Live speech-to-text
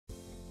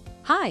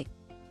Hi!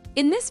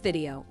 In this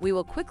video, we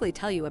will quickly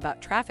tell you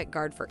about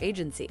TrafficGuard for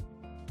Agency.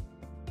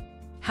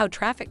 How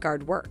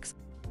TrafficGuard works.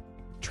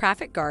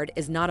 TrafficGuard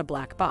is not a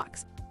black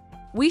box.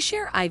 We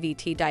share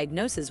IVT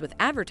diagnoses with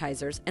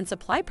advertisers and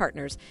supply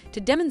partners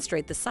to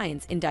demonstrate the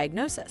science in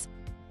diagnosis.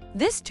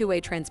 This two-way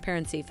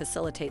transparency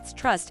facilitates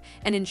trust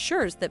and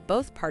ensures that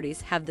both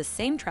parties have the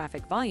same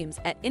traffic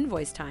volumes at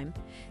invoice time,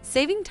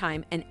 saving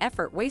time and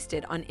effort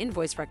wasted on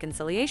invoice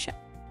reconciliation.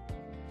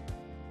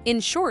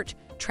 In short,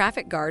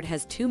 TrafficGuard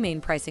has two main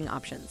pricing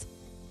options.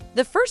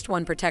 The first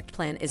one, Protect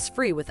plan, is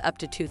free with up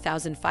to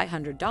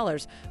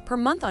 $2,500 per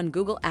month on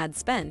Google ad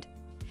spend.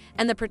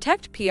 And the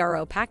Protect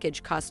PRO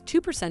package costs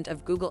 2%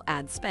 of Google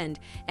ad spend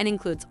and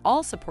includes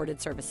all supported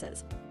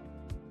services.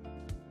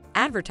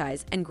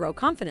 Advertise and grow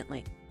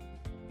confidently.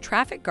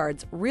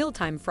 TrafficGuard's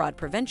real-time fraud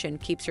prevention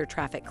keeps your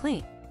traffic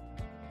clean,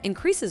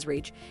 increases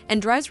reach,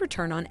 and drives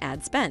return on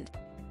ad spend.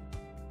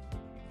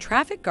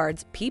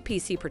 TrafficGuard's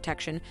PPC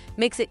protection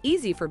makes it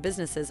easy for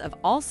businesses of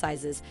all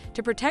sizes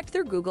to protect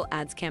their Google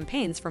Ads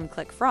campaigns from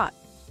click fraud.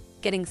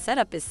 Getting set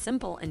up is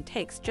simple and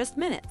takes just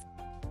minutes.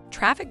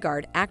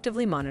 TrafficGuard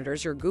actively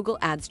monitors your Google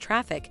Ads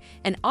traffic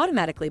and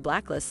automatically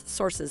blacklists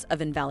sources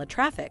of invalid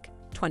traffic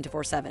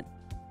 24/7.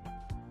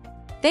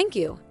 Thank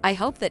you. I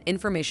hope that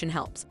information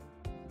helps.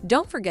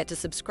 Don't forget to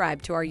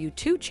subscribe to our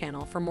YouTube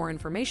channel for more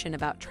information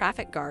about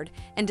TrafficGuard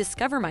and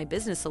discover my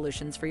business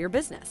solutions for your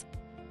business.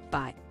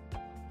 Bye.